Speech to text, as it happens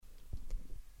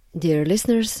Dear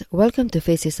listeners, welcome to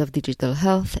Faces of Digital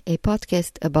Health, a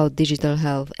podcast about digital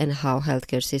health and how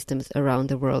healthcare systems around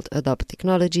the world adopt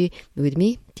technology, with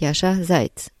me, Tjasa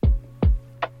Zajc.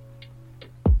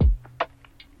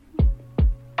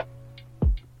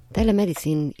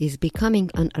 Telemedicine is becoming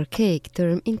an archaic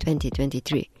term in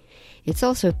 2023. It's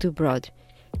also too broad.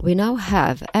 We now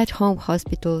have at-home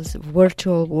hospitals,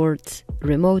 virtual wards,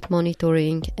 remote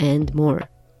monitoring, and more.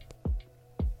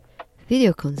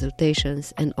 Video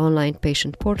consultations and online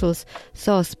patient portals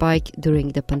saw a spike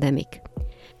during the pandemic.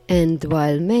 And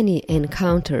while many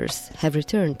encounters have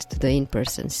returned to the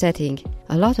in-person setting,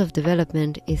 a lot of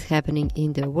development is happening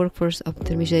in the workforce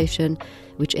optimization,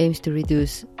 which aims to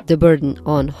reduce the burden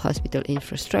on hospital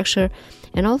infrastructure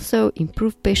and also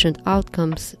improve patient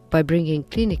outcomes by bringing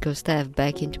clinical staff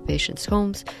back into patients'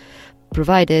 homes,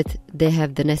 provided they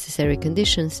have the necessary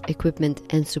conditions, equipment,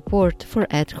 and support for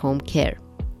at-home care.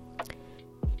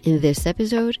 In this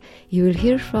episode, you will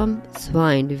hear from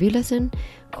Svein Villassen,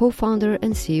 co-founder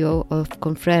and CEO of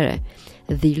Confrere,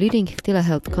 the leading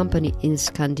telehealth company in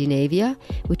Scandinavia,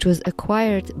 which was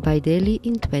acquired by Delhi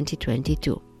in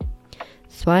 2022.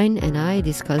 Svein and I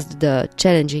discussed the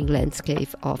challenging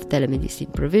landscape of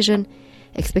telemedicine provision,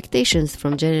 expectations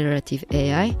from generative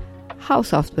AI, how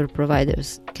software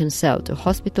providers can sell to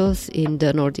hospitals in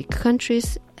the Nordic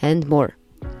countries, and more.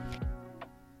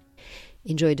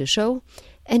 Enjoy the show.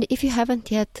 And if you haven't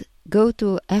yet, go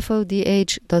to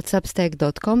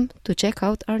fodh.substack.com to check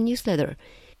out our newsletter.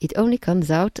 It only comes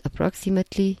out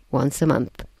approximately once a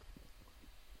month.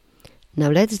 Now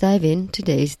let's dive in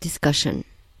today's discussion.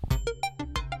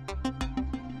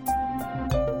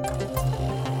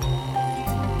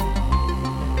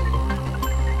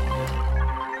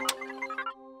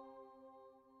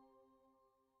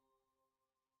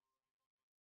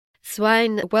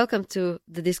 Svein, welcome to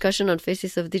the discussion on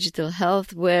Faces of Digital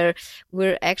Health, where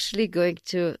we're actually going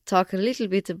to talk a little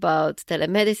bit about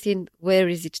telemedicine. Where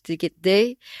is it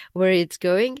today? Where it's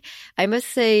going? I must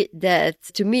say that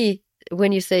to me,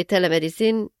 when you say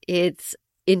telemedicine, it's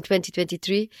in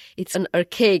 2023, it's an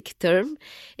archaic term.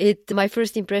 My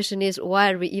first impression is,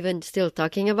 why are we even still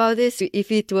talking about this?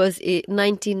 If it was in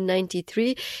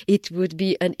 1993, it would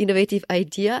be an innovative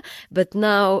idea. But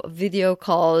now video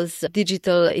calls,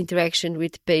 digital interaction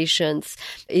with patients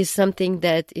is something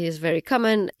that is very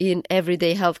common in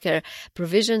everyday healthcare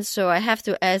provision. So I have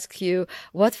to ask you,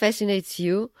 what fascinates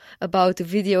you about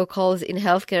video calls in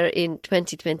healthcare in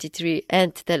 2023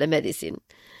 and telemedicine?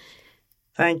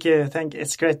 Thank you.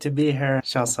 It's great to be here,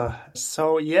 Tjasa.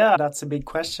 So yeah, that's a big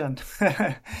question.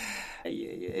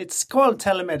 It's called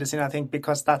telemedicine, I think,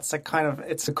 because it's a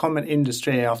common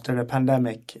industry after the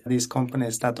pandemic. These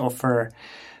companies that offer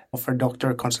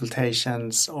doctor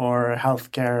consultations or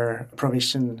healthcare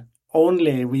provision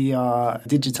only via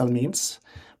digital means.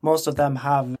 Most of them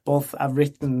have both a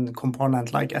written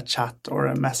component like a chat or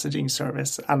a messaging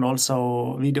service and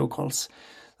also video calls.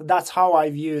 That's how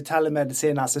I view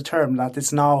telemedicine as a term, that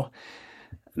it's now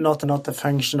not a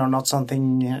function or not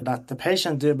something that the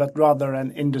patient do, but rather an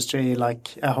industry,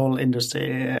 like a whole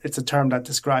industry. It's a term that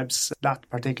describes that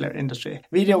particular industry.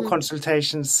 Video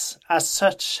consultations as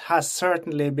such has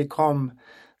certainly become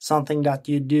something that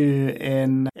you do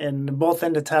in both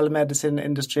in the telemedicine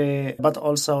industry, but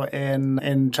also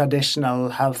in traditional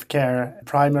healthcare,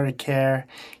 primary care.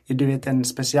 You do it in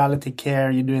specialty care,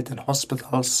 you do it in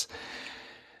hospitals.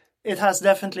 It has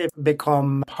definitely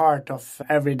become part of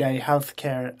everyday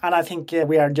healthcare, and I think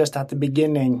we are just at the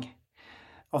beginning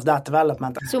of that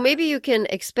development. So maybe you can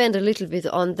expand a little bit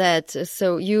on that.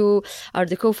 So you are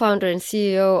the co-founder and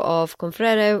CEO of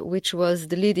Confrere, which was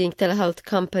the leading telehealth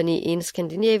company in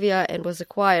Scandinavia and was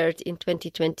acquired in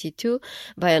 2022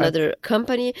 by another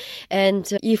company. And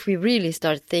if we really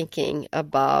start thinking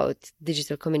about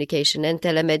digital communication and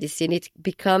telemedicine, it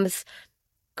becomes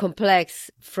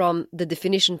complex from the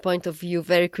definition point of view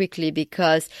very quickly,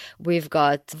 because we've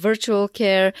got virtual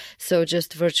care, so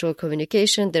just virtual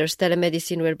communication. There's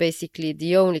telemedicine, where basically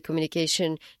the only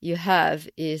communication you have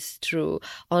is through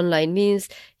online means.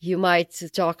 You might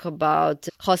talk about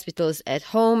hospitals at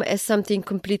home as something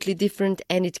completely different,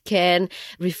 and it can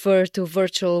refer to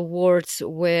virtual wards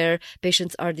where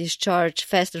patients are discharged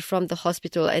faster from the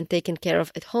hospital and taken care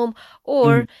of at home,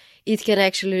 or it can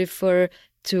actually refer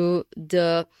to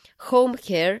the home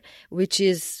care, which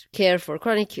is care for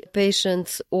chronic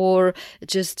patients or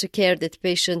just care that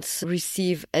patients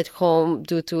receive at home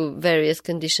due to various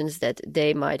conditions that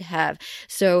they might have.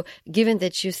 So given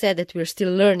that you said that we're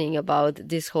still learning about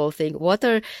this whole thing, what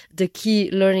are the key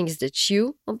learnings that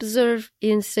you observe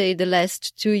in, say, the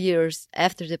last 2 years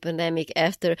after the pandemic,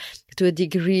 after, to a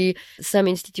degree, some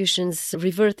institutions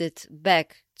reverted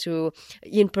back to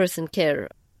in-person care?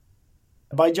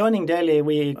 By joining Daily,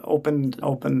 we opened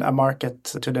a market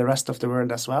to the rest of the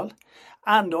world as well.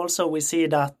 And also we see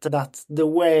that the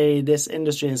way this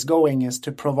industry is going is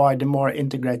to provide a more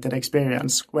integrated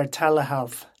experience where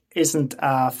telehealth isn't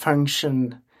a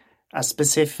function, a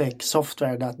specific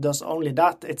software that does only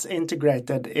that. It's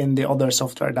integrated in the other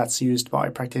software that's used by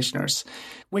practitioners,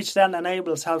 which then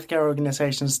enables healthcare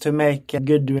organizations to make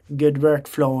good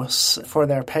workflows for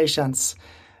their patients.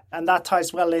 And that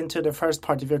ties well into the first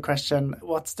part of your question.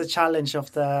 What's the challenge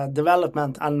of the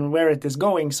development and where it is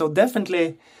going? So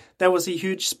definitely there was a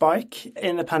huge spike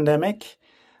in the pandemic,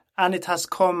 and it has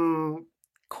come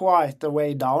quite a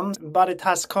way down, but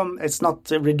it's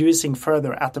not reducing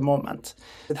further at the moment.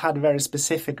 It had a very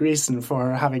specific reason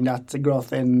for having that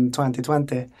growth in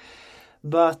 2020.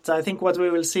 But I think what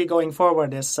we will see going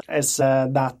forward is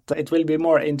that it will be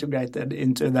more integrated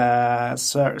into the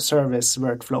service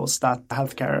workflows that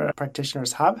healthcare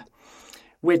practitioners have,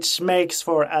 which makes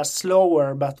for a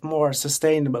slower but more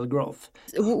sustainable growth.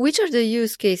 Which are the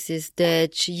use cases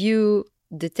that you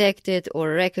detected or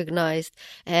recognized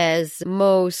as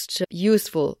most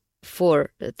useful for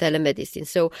telemedicine?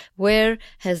 So where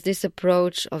has this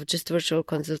approach of just virtual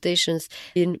consultations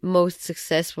been most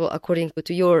successful according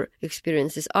to your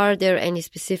experiences? Are there any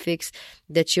specifics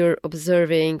that you're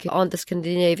observing on the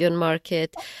Scandinavian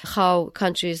market? How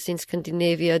countries in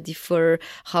Scandinavia differ?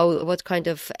 What kind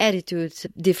of attitude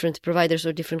different providers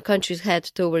or different countries had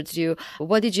towards you?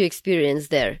 What did you experience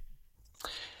there?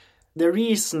 The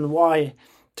reason why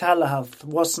telehealth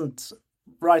wasn't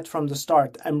right from the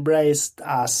start embraced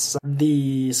as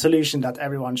the solution that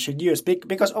everyone should use,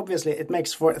 because obviously it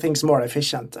makes things more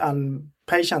efficient and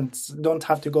patients don't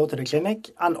have to go to the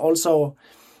clinic, and also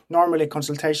normally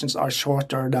consultations are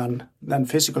shorter than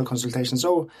physical consultations.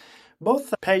 So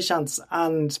both patients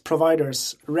and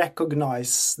providers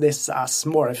recognize this as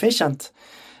more efficient.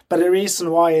 But the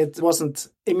reason why it wasn't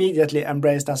immediately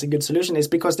embraced as a good solution is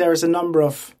because there is a number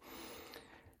of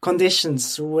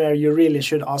conditions where you really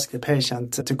should ask the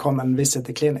patient to come and visit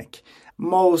the clinic.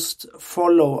 Most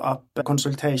follow-up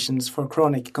consultations for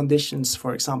chronic conditions,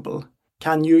 for example,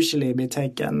 can usually be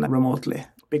taken remotely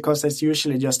because it's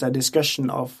usually just a discussion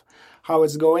of how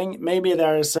it's going. Maybe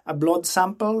there's a blood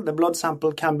sample. The blood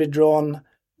sample can be drawn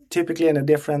typically in a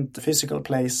different physical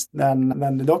place than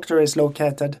the doctor is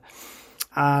located.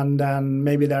 And then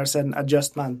maybe there's an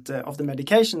adjustment of the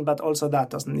medication, but also that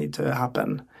doesn't need to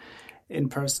happen in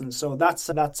person. So that's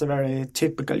a very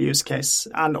typical use case.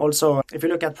 And also, if you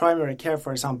look at primary care,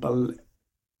 for example,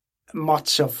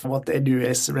 much of what they do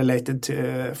is related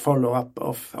to follow-up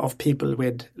of people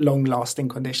with long-lasting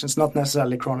conditions, not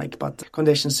necessarily chronic, but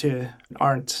conditions who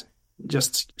aren't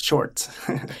just short.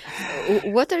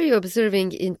 What are you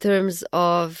observing in terms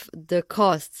of the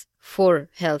costs for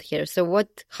healthcare? So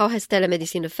how has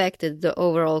telemedicine affected the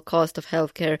overall cost of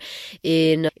healthcare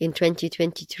in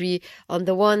 2023? On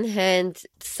the one hand,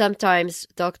 sometimes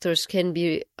doctors can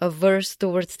be averse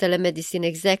towards telemedicine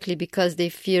exactly because they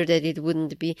fear that it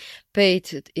wouldn't be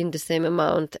paid in the same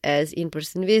amount as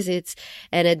in-person visits.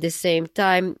 And at the same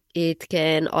time, it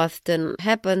can often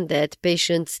happen that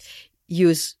patients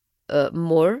use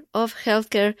more of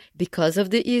healthcare because of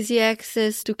the easy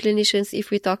access to clinicians.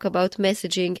 If we talk about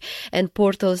messaging and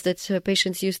portals that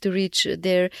patients use to reach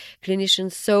their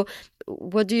clinicians. So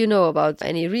what do you know about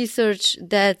any research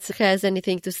that has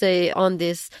anything to say on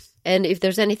this? And if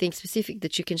there's anything specific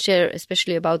that you can share,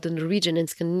 especially about the Norwegian and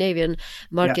Scandinavian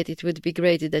market, It would be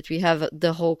great that we have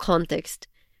the whole context.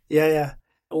 Yeah.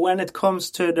 When it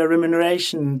comes to the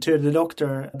remuneration to the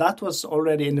doctor, that was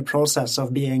already in the process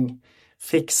of being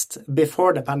fixed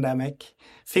before the pandemic,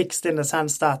 fixed in the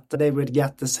sense that they would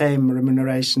get the same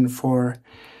remuneration for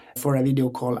a video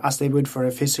call as they would for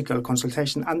a physical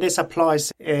consultation. And this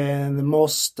applies in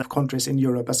most countries in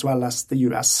Europe as well as the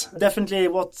US. Definitely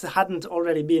what hadn't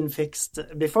already been fixed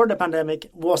before the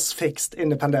pandemic was fixed in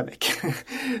the pandemic.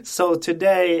 So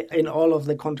today, in all of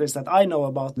the countries that I know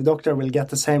about, the doctor will get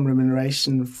the same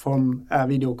remuneration from a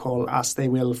video call as they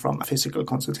will from a physical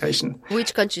consultation.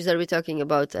 Which countries are we talking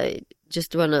about? I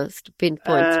just want to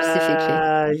pinpoint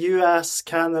specifically. US,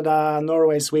 Canada,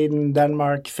 Norway, Sweden,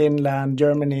 Denmark, Finland,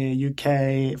 Germany,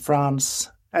 UK, France,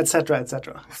 etc.,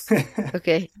 etc.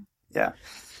 Okay. Yeah.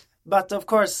 But of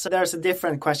course, there's a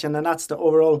different question, and that's the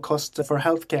overall cost for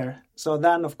healthcare. So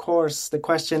then, of course, the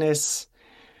question is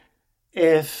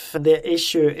if the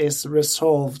issue is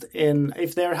resolved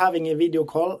if they're having a video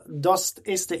call,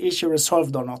 is the issue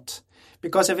resolved or not?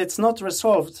 Because if it's not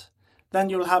resolved, then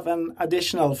you'll have an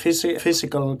additional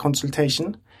physical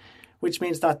consultation, which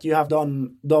means that you have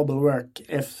done double work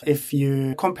if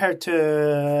you compare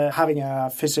to having a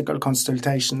physical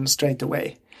consultation straight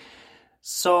away.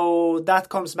 So that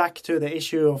comes back to the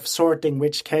issue of sorting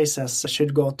which cases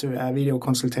should go to a video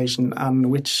consultation and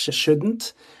which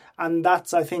shouldn't. And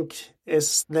that, I think,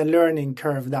 is the learning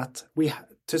curve that we,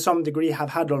 to some degree, have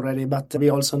had already, but we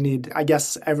also need, I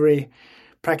guess, every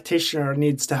practitioner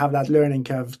needs to have that learning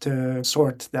curve to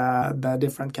sort the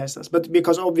different cases. But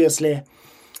because obviously,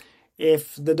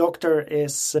 if the doctor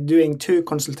is doing 2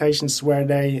 consultations where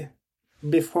they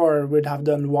before would have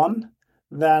done 1,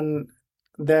 then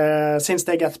since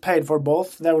they get paid for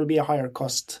both, there will be a higher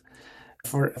cost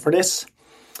for this.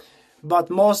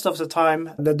 But most of the time,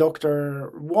 the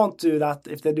doctor won't do that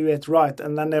if they do it right.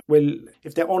 And then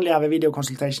if they only have a video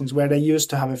consultations where they used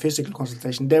to have a physical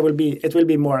consultation, it will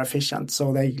be more efficient.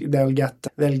 So they'll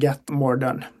get more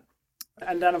done.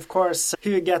 And then, of course,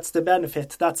 who gets the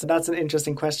benefit? That's an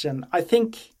interesting question. I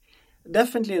think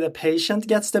definitely the patient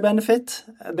gets the benefit.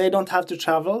 They don't have to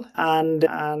travel, and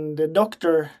the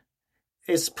doctor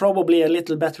is probably a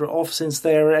little better off since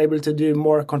they are able to do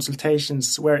more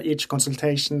consultations where each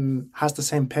consultation has the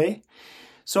same pay.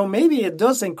 So maybe it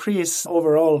does increase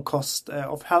overall cost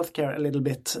of healthcare a little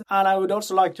bit. And I would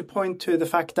also like to point to the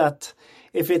fact that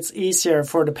if it's easier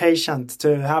for the patient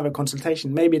to have a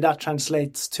consultation, maybe that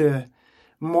translates to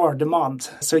more demand.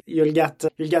 So you'll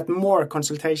get more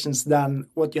consultations than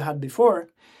what you had before.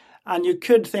 And you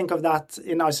could think of that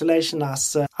in isolation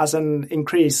as an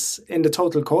increase in the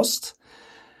total cost.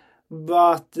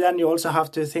 But then you also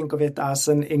have to think of it as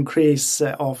an increase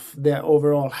of the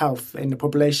overall health in the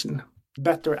population.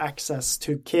 Better access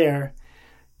to care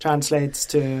translates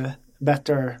to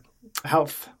better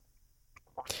health.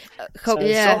 So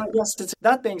I guess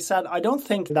that being said, I don't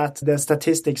think that the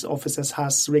statistics offices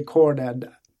has recorded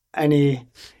any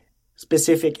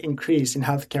specific increase in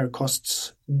healthcare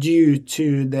costs due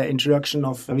to the introduction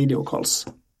of video calls.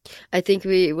 I think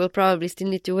we will probably still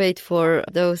need to wait for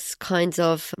those kinds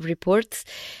of reports.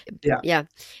 Yeah.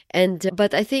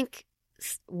 But I think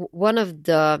one of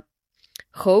the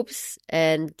hopes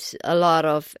and a lot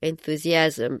of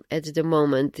enthusiasm at the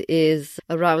moment is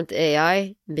around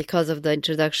AI because of the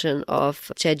introduction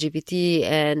of ChatGPT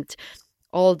and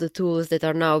all the tools that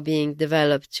are now being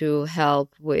developed to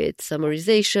help with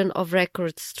summarization of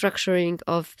records, structuring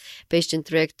of patient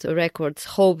records,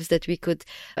 hopes that we could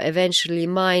eventually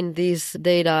mine this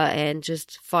data and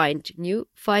just find new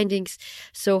findings.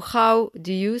 So how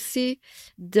do you see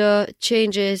the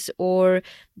changes or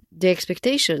the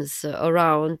expectations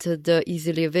around the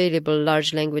easily available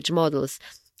large language models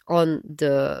on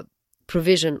the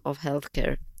provision of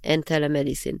healthcare and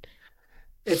telemedicine?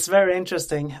 It's very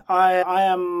interesting. I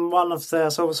am one of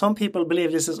so some people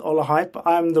believe this is all a hype.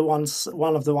 I'm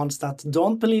one of the ones that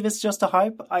don't believe it's just a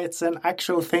hype. It's an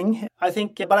actual thing. I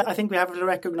think we have to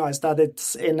recognize that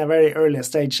it's in a very early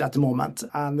stage at the moment,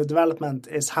 and the development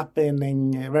is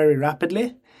happening very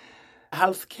rapidly.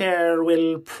 Healthcare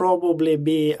will probably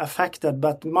be affected,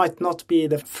 but might not be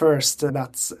the first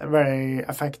that's very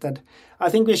affected. I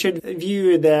think we should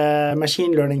view the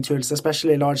machine learning tools,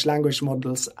 especially large language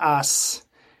models, as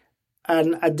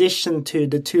an addition to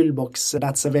the toolbox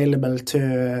that's available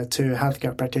to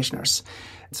healthcare practitioners.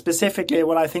 Specifically,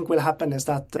 what I think will happen is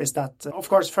that of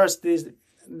course, first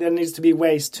there needs to be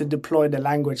ways to deploy the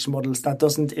language models that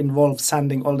doesn't involve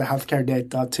sending all the healthcare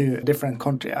data to a different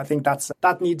country. I think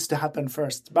that needs to happen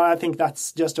first, but I think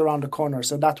that's just around the corner,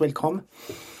 so that will come.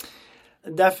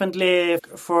 Definitely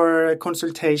for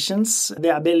consultations,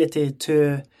 the ability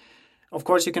to, of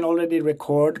course, you can already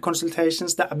record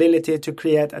consultations, the ability to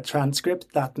create a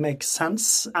transcript that makes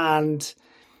sense and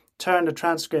turn the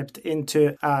transcript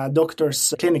into a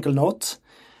doctor's clinical note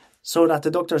so that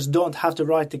the doctors don't have to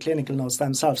write the clinical notes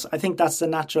themselves. I think that's the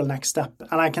natural next step.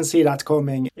 And I can see that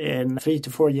coming in 3 to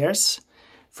 4 years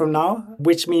from now,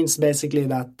 which means basically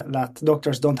that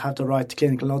doctors don't have to write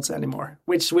clinical notes anymore,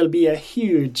 which will be a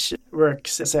huge work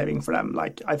saving for them.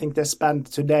 Like, I think they spend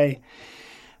today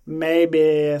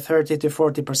maybe 30 to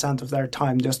 40% of their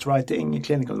time just writing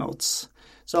clinical notes.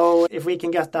 So if we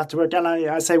can get that to work, and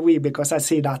I say we because I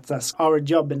see that as our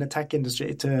job in the tech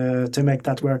industry to make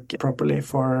that work properly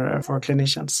for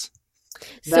clinicians.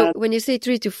 So when you say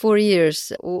 3 to 4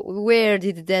 years, where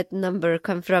did that number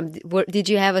come from? Did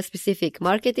you have a specific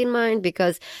market in mind?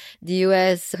 Because the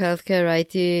US healthcare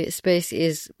IT space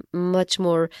is much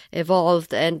more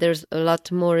evolved and there's a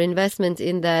lot more investment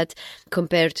in that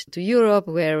compared to Europe,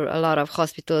 where a lot of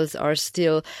hospitals are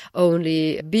still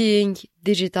only being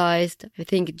digitized. I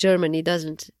think Germany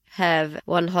doesn't have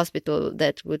one hospital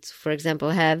that would, for example,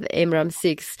 have AMRAM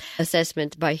 6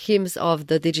 assessment by HIMSS of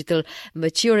the digital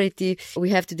maturity. We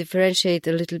have to differentiate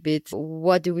a little bit.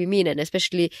 What do we mean? And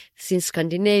especially since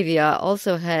Scandinavia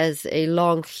also has a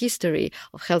long history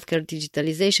of healthcare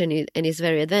digitalization and is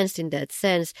very advanced in that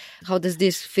sense, how does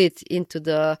this fit into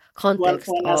the context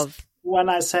When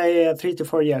I say 3 to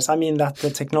 4 years, I mean that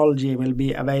the technology will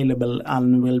be available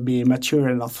and will be mature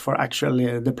enough for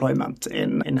actual deployment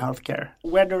in healthcare.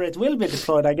 Whether it will be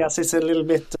deployed, I guess, is a little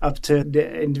bit up to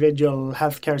the individual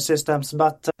healthcare systems.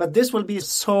 But this will be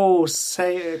so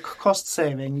cost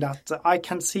saving that I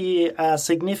can see a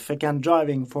significant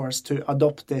driving force to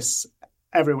adopt this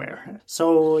everywhere.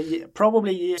 So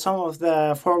probably some of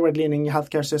the forward-leaning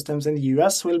healthcare systems in the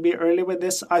US will be early with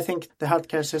this. I think the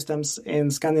healthcare systems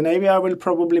in Scandinavia will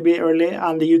probably be early,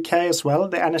 and the UK as well.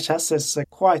 The NHS is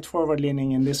quite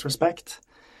forward-leaning in this respect.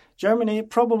 Germany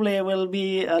probably will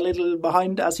be a little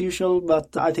behind as usual,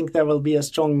 but I think there will be a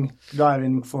strong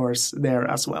driving force there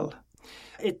as well.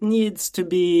 It needs to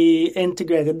be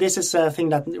integrated. This is a thing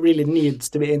that really needs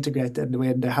to be integrated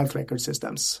with the health record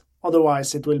systems.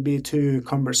 Otherwise, it will be too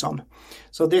cumbersome.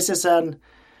 So this is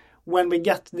when we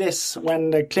get this,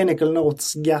 when the clinical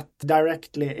notes get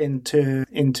directly into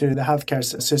the healthcare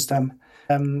system,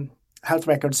 health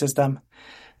record system,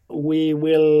 we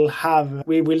will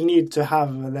need to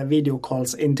have the video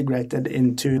calls integrated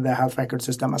into the health record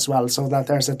system as well, so that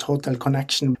there's a total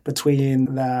connection between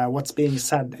what's being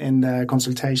said in the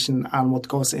consultation and what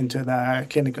goes into the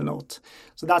clinical note.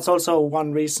 So that's also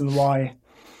one reason why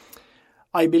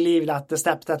I believe that the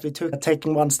step that we took,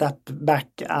 taking one step back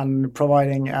and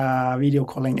providing a video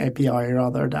calling API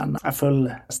rather than a full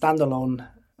standalone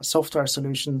software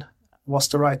solution, was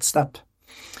the right step.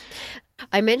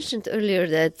 I mentioned earlier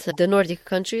that the Nordic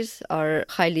countries are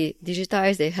highly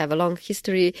digitized. They have a long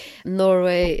history.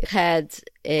 Norway had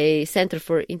a Center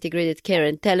for Integrated Care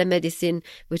and Telemedicine,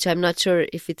 which I'm not sure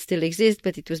if it still exists,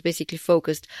 but it was basically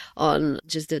focused on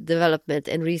just the development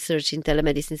and research in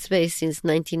telemedicine space since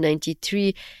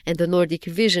 1993. And the Nordic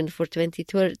vision for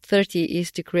 2030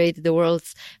 is to create the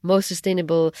world's most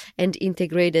sustainable and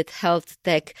integrated health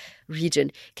tech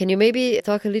region. Can you maybe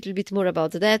talk a little bit more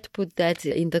about that, put that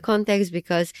in the context?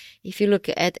 Because if you look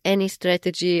at any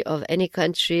strategy of any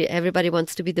country, everybody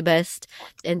wants to be the best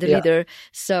and the leader.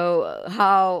 So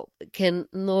how can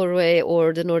Norway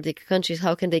or the Nordic countries,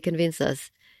 how can they convince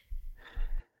us?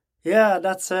 Yeah,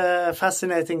 that's a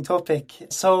fascinating topic.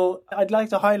 So I'd like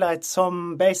to highlight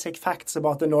some basic facts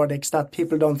about the Nordics that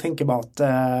people don't think about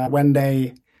when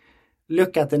they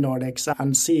look at the Nordics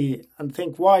and see and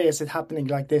think, why is it happening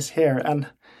like this here? And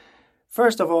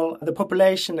first of all, the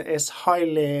population is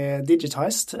highly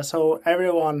digitized. So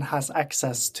everyone has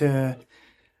access to,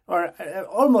 or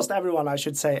almost everyone, I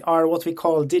should say, are what we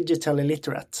call digital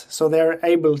illiterate. So they're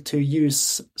able to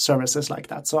use services like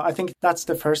that. So I think that's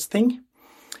the first thing.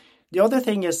 The other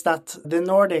thing is that the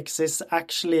Nordics is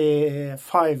actually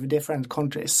 5 different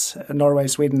countries: Norway,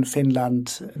 Sweden,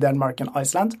 Finland, Denmark, and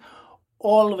Iceland,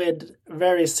 all with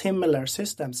very similar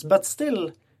systems, but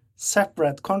still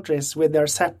separate countries with their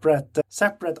separate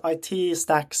IT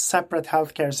stacks, separate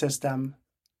healthcare system,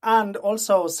 and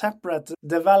also separate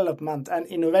development and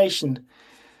innovation.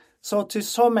 So to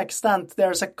some extent,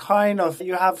 there's a kind of,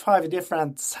 you have 5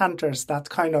 different centers that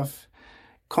kind of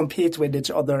compete with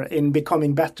each other in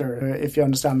becoming better, if you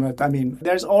understand what I mean.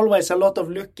 There's always a lot of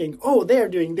looking, oh, they're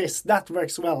doing this, that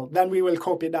works well, then we will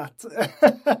copy that.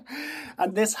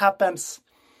 And this happens,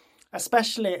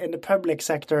 especially in the public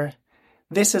sector.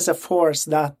 This is a force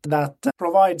that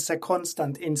provides a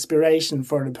constant inspiration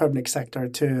for the public sector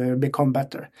to become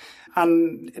better.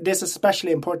 And this is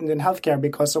especially important in healthcare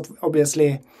because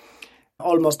obviously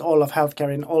almost all of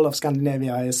healthcare in all of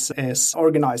Scandinavia is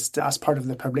organized as part of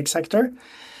the public sector.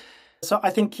 So I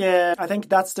think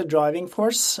that's the driving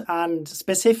force. And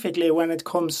specifically when it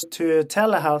comes to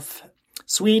telehealth,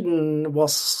 Sweden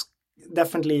was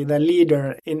definitely the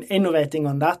leader in innovating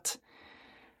on that,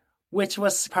 which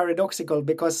was paradoxical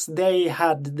because they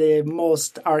had the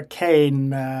most arcane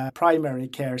primary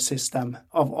care system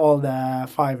of all the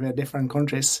 5 different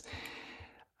countries.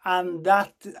 And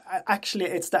that actually,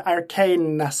 it's the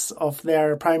arcaneness of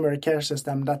their primary care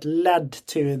system that led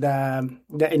to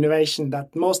the innovation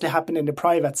that mostly happened in the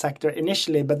private sector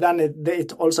initially, but then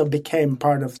it also became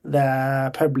part of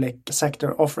the public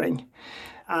sector offering.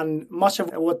 And much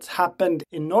of what happened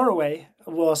in Norway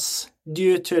was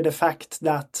due to the fact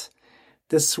that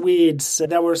the Swedes,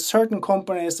 there were certain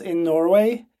companies in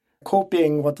Norway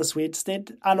copying what the Swedes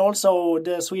did, and also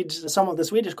some of the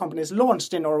Swedish companies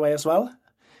launched in Norway as well.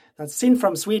 That's seen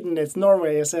from Sweden,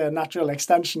 Norway is a natural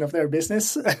extension of their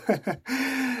business.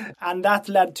 And that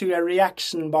led to a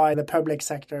reaction by the public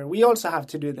sector. We also have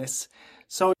to do this.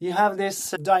 So you have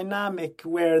this dynamic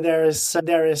where there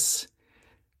is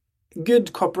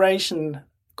good cooperation,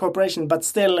 but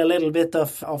still a little bit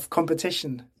of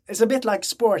competition. It's a bit like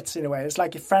sports in a way. It's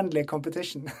like a friendly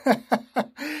competition.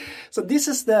 So this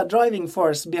is the driving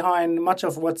force behind much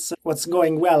of what's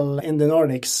going well in the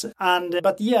Nordics.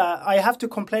 But yeah, I have to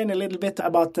complain a little bit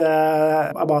about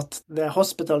the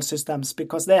hospital systems,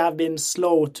 because they have been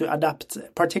slow to adapt,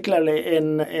 particularly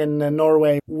in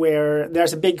Norway, where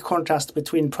there's a big contrast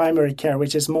between primary care,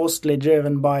 which is mostly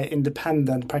driven by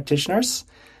independent practitioners,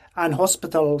 and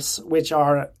hospitals, which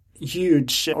are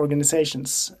huge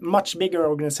organizations, much bigger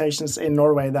organizations in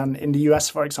Norway than in the US,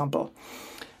 for example,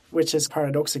 which is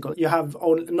paradoxical.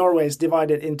 Norway is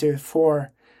divided into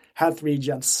 4 health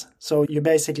regions. So you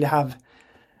basically have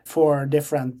 4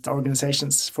 different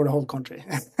organizations for the whole country.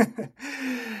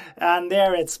 And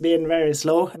there it's been very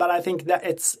slow. But I think that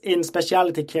it's in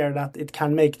specialty care that it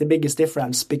can make the biggest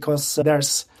difference, because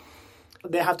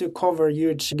they have to cover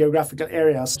huge geographical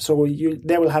areas. So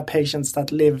they will have patients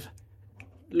that live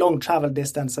long travel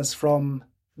distances from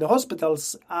the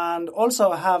hospitals, and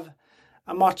also have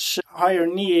a much higher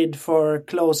need for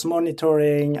close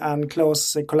monitoring and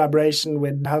close collaboration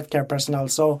with healthcare personnel.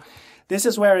 So this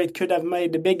is where it could have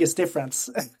made the biggest difference.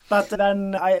 But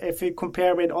then if you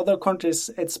compare with other countries,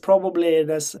 it's probably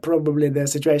the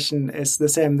situation is the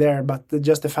same there, but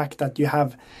just the fact that you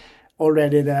have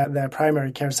already the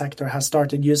primary care sector has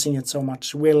started using it so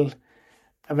much will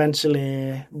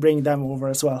eventually bring them over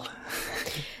as well.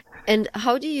 And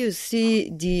how do you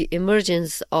see the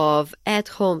emergence of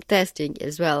at-home testing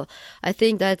as well? I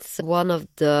think that's one of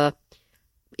the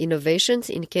innovations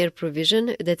in care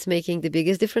provision that's making the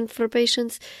biggest difference for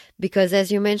patients, because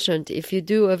as you mentioned, if you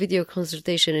do a video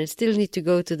consultation and still need to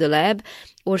go to the lab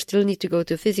or still need to go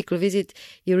to a physical visit,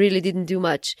 you really didn't do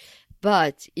much.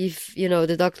 But if,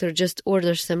 the doctor just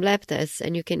orders some lab tests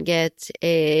and you can get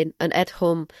an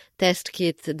at-home test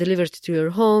kit delivered to your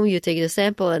home, you take the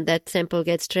sample and that sample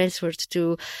gets transferred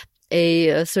to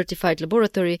a certified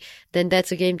laboratory, then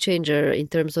that's a game changer in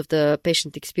terms of the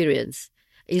patient experience.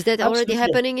 Is that already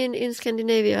happening in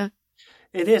Scandinavia?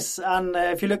 It is. And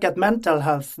if you look at mental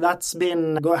health, that's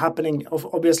been happening.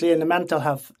 Obviously, in the mental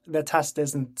health, the test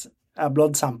isn't a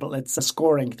blood sample, it's a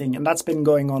scoring thing, and that's been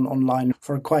going on online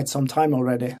for quite some time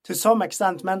already. To some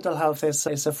extent, mental health is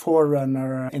a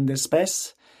forerunner in this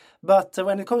space. But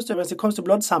when it comes to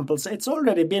blood samples, it's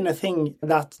already been a thing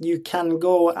that you can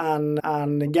go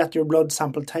and get your blood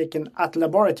sample taken at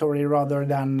laboratory rather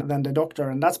than the doctor.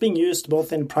 And that's being used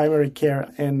both in primary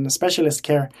care and in specialist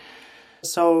care.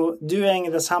 So doing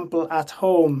the sample at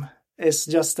home is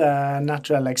just a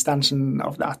natural extension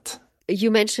of that. You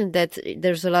mentioned that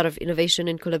there's a lot of innovation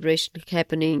and collaboration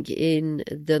happening in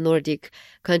the Nordic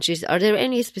countries. Are there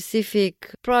any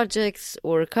specific projects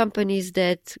or companies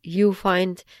that you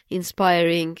find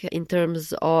inspiring in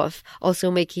terms of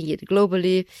also making it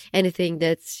globally? Anything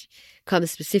that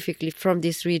comes specifically from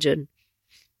this region?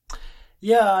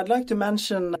 Yeah, I'd like to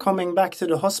mention, coming back to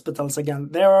the hospitals again,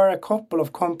 there are a couple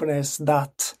of companies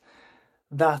that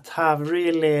have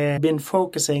really been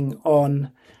focusing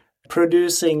on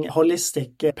producing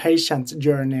holistic patient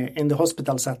journey in the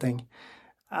hospital setting.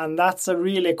 And that's a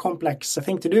really complex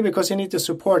thing to do, because you need to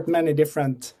support many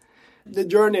different. The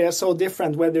journey is so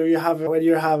different whether you have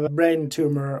a brain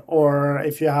tumor or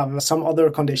if you have some other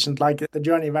condition. Like, the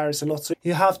journey varies a lot. So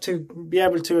you have to be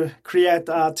able to create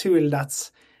a tool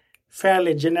that's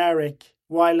fairly generic,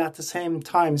 while at the same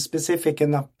time specific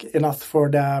enough for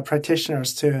the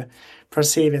practitioners to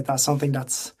perceive it as something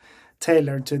that's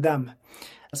tailored to them.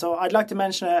 So I'd like to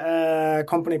mention a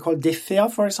company called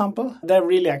Diffia, for example. They've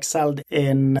really excelled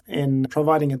in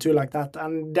providing a tool like that.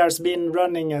 And there's been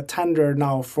running a tender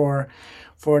now for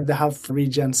the health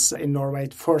regions in Norway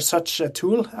for such a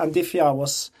tool. And Diffia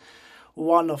was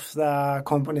one of the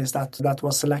companies that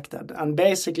was selected. And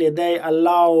basically they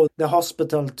allow the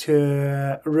hospital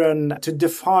to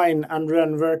define and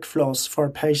run workflows for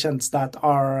patients that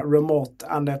are remote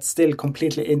and that's still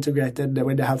completely integrated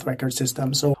with the health record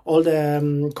system. So all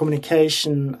the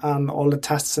communication and all the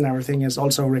tests and everything is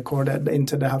also recorded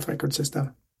into the health record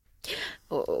system.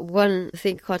 One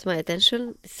thing caught my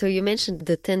attention. So you mentioned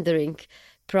the tendering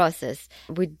process.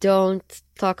 We don't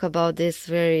talk about this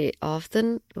very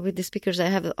often with the speakers I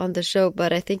have on the show,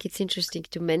 but I think it's interesting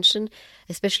to mention,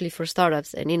 especially for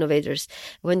startups and innovators,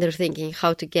 when they're thinking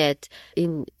how to get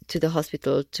into the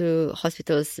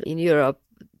hospitals in Europe.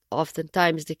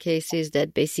 Oftentimes the case is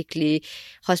that basically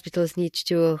hospitals need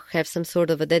to have some sort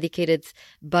of a dedicated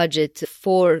budget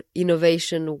for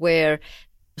innovation, where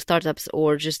startups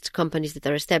or just companies that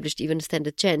are established even stand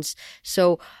a chance.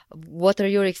 So what are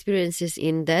your experiences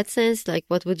in that sense? Like,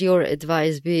 what would your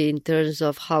advice be in terms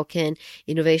of how can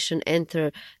innovation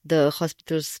enter the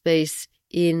hospital space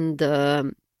in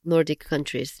the Nordic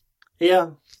countries?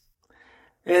 Yeah,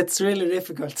 it's really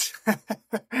difficult.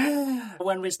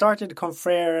 When we started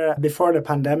Confrere before the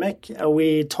pandemic,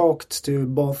 we talked to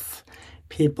both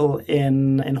people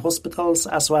in hospitals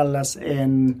as well as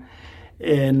in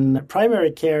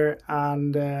primary care,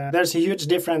 and there's a huge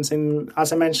difference in,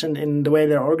 as I mentioned, in the way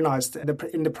they're organized.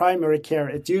 In the primary care,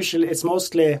 it's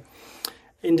mostly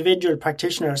individual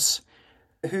practitioners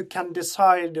who can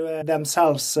decide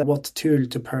themselves what tool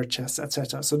to purchase,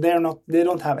 etc. So they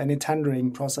don't have any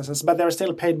tendering processes, but they're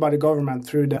still paid by the government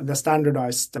through the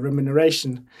standardized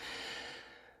remuneration.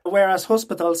 Whereas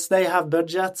hospitals, they have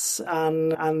budgets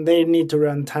and they need to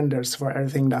run tenders for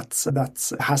everything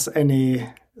that has any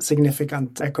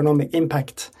significant economic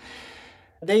impact.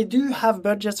 They do have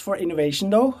budgets for innovation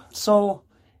though, so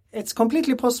it's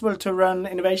completely possible to run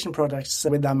innovation projects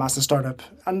with them as a startup,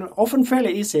 and often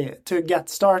fairly easy to get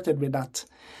started with that.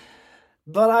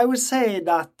 But I would say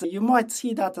that you might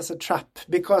see that as a trap,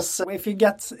 because if you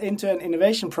get into an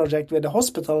innovation project with a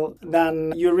hospital,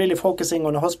 then you're really focusing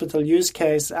on a hospital use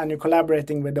case and you're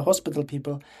collaborating with the hospital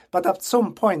people. But at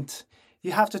some point,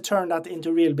 you have to turn that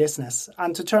into real business.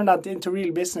 And to turn that into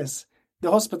real business,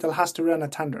 the hospital has to run a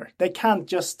tender. They can't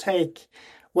just take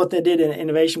what they did in an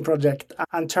innovation project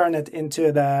and turn it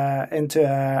into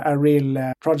a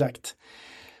real project.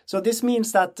 So this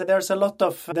means that there's a lot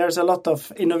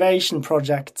of innovation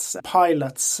projects,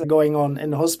 pilots going on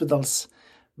in hospitals,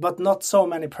 but not so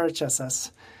many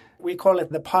purchases. We call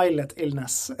it the pilot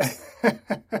illness.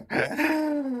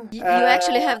 You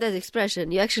actually have that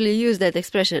expression. You actually use that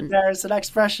expression. There's an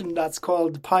expression that's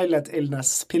called pilot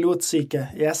illness,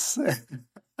 pilotsyke, yes.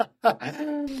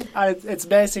 It's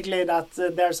basically that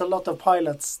there's a lot of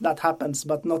pilots that happens,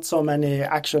 but not so many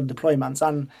actual deployments.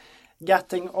 And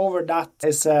getting over that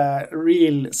is a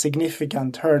real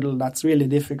significant hurdle that's really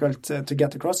difficult to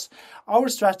get across. Our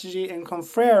strategy in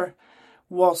Confrere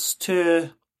was to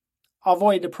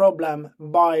avoid the problem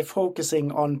by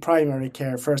focusing on primary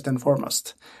care first and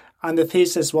foremost. And the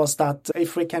thesis was that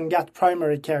if we can get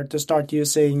primary care to start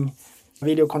using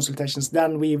video consultations,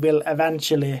 then we will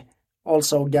eventually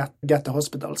also get the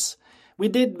hospitals. We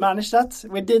did manage that.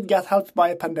 We did get helped by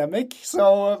a pandemic,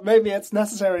 so maybe it's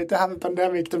necessary to have a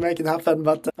pandemic to make it happen,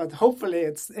 but hopefully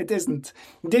it isn't.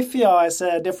 Diffia is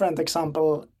a different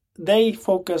example. They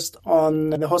focused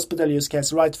on the hospital use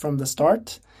case right from the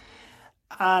start,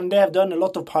 and they have done a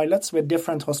lot of pilots with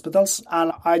different hospitals,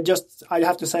 and I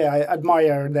have to say I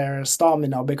admire their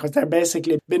stamina, because they've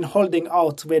basically been holding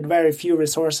out with very few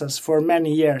resources for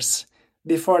many years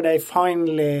before they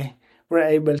finally were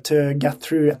able to get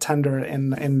through a tender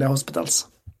in the hospitals.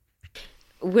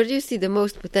 Where do you see the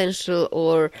most potential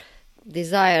or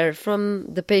desire from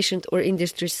the patient or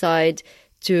industry side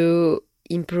to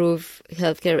improve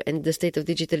healthcare and the state of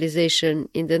digitalization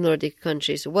in the Nordic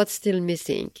countries? What's still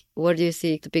missing? Where do you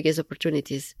see the biggest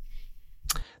opportunities?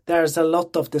 There's a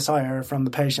lot of desire from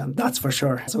the patient, that's for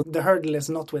sure. So the hurdle is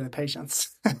not with the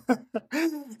patients.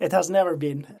 It has never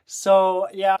been. So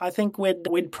yeah, I think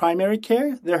with primary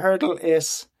care, the hurdle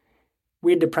is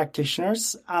with the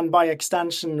practitioners, and by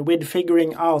extension with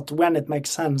figuring out when it makes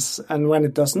sense and when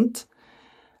it doesn't.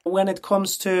 When it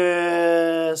comes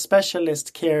to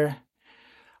specialist care,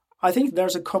 I think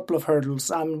there's a couple of hurdles,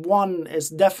 and one is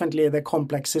definitely the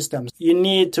complex systems. You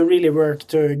need to really work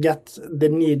to get the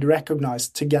need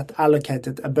recognized, to get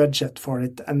allocated a budget for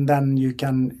it, and then you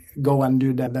can go and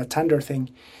do the tender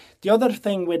thing. The other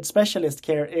thing with specialist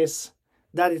care is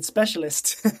that it's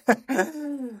specialist.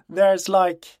 There's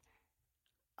like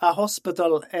a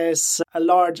hospital is a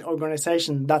large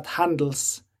organization that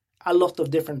handles a lot of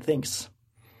different things.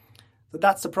 So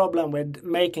that's the problem with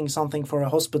making something for a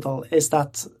hospital, is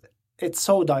that it's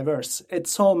so diverse. It's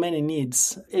so many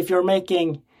needs. If you're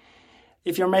making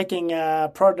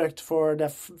a product for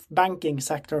the banking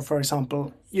sector, for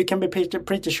example, you can be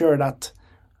pretty sure that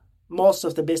most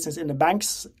of the business in the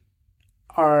banks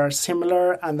are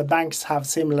similar, and the banks have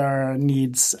similar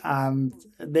needs, and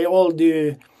they all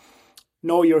do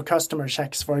know your customer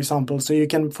checks, for example. So you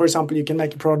can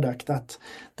make a product that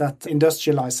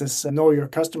industrializes know your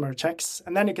customer checks,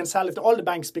 and then you can sell it to all the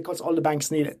banks because all the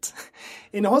banks need it.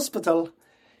 In a hospital,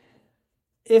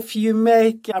 if you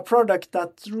make a product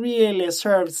that really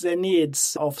serves the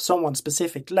needs of someone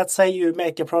specific, let's say you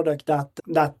make a product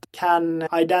that can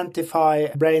identify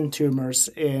brain tumors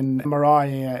in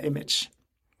MRI image.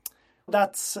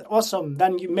 That's awesome.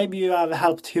 Then maybe you have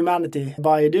helped humanity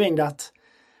by doing that.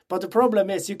 But the problem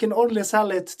is you can only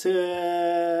sell it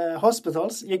to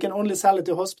hospitals. You can only sell it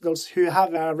to hospitals who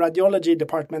have a radiology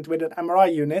department with an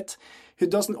MRI unit who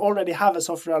doesn't already have a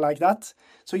software like that.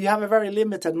 So you have a very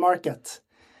limited market.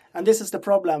 And this is the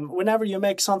problem. Whenever you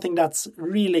make something that's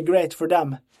really great for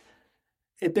them,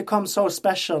 it becomes so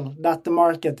special that the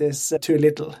market is too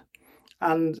little.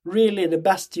 And really the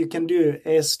best you can do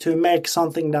is to make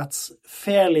something that's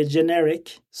fairly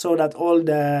generic so that all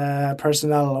the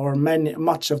personnel or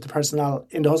much of the personnel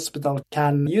in the hospital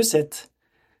can use it.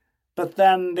 But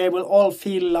then they will all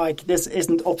feel like this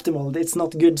isn't optimal. It's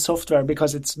not good software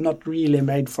because it's not really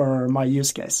made for my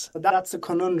use case. That's a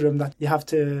conundrum that you have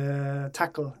to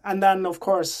tackle. And then, of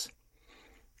course,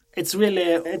 it's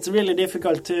really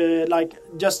difficult to, like,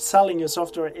 just selling your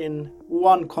software in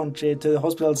one country to the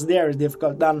hospitals there is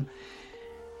difficult. Then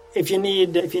if you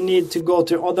need to go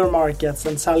to other markets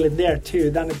and sell it there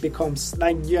too, then it becomes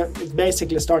like it's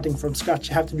basically starting from scratch.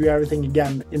 You have to do everything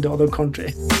again in the other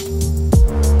country.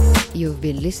 You've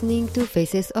been listening to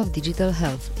Faces of Digital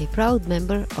Health, a proud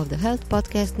member of the Health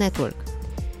Podcast Network.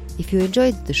 If you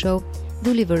enjoyed the show,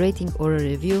 do leave a rating or a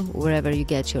review wherever you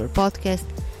get your podcast,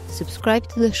 subscribe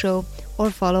to the show, or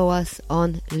follow us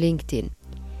on LinkedIn.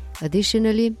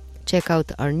 Additionally, check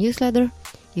out our newsletter.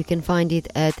 You can find it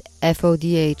at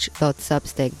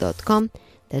fodh.substack.com.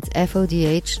 That's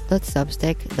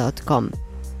fodh.substack.com.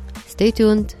 Stay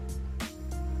tuned.